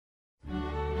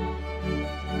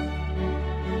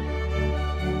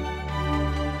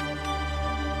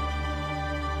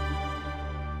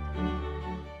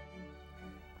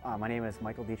My name is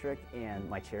Michael Dietrich, and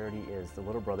my charity is the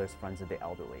Little Brothers Friends of the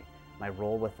Elderly. My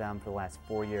role with them for the last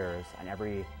 4 years, on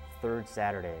every third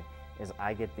Saturday, is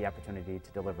I get the opportunity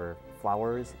to deliver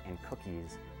flowers and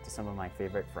cookies to some of my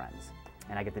favorite friends.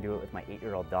 And I get to do it with my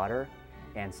 8-year-old daughter,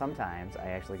 and sometimes I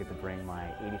actually get to bring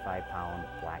my 85-pound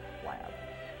black lab.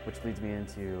 Which leads me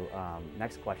into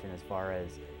next question as far as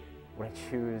would I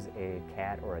choose a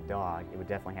cat or a dog? It would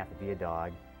definitely have to be a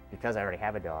dog because I already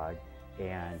have a dog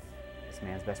and this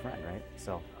man's best friend, right?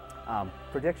 So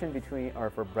prediction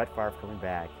for Brett Favre coming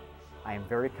back, I am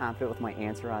very confident with my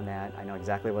answer on that. I know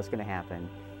exactly what's going to happen,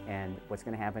 and what's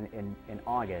going to happen in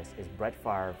August is Brett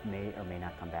Favre may or may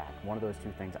not come back. One of those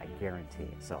two things I guarantee.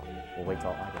 So we'll wait till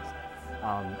August.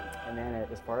 And then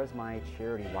as far as my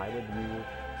charity, why would you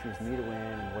choose me to win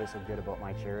and what is so good about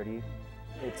my charity?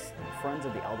 It's Friends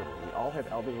of the Elderly. We all have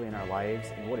elderly in our lives,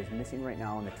 and what is missing right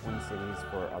now in the Twin Cities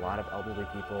for a lot of elderly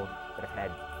people that have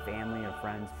had family or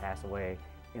friends pass away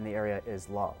in the area is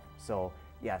love. So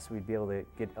yes, we'd be able to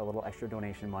get a little extra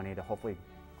donation money to hopefully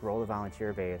grow the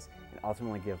volunteer base and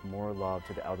ultimately give more love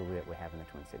to the elderly that we have in the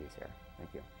Twin Cities here.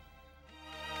 Thank you.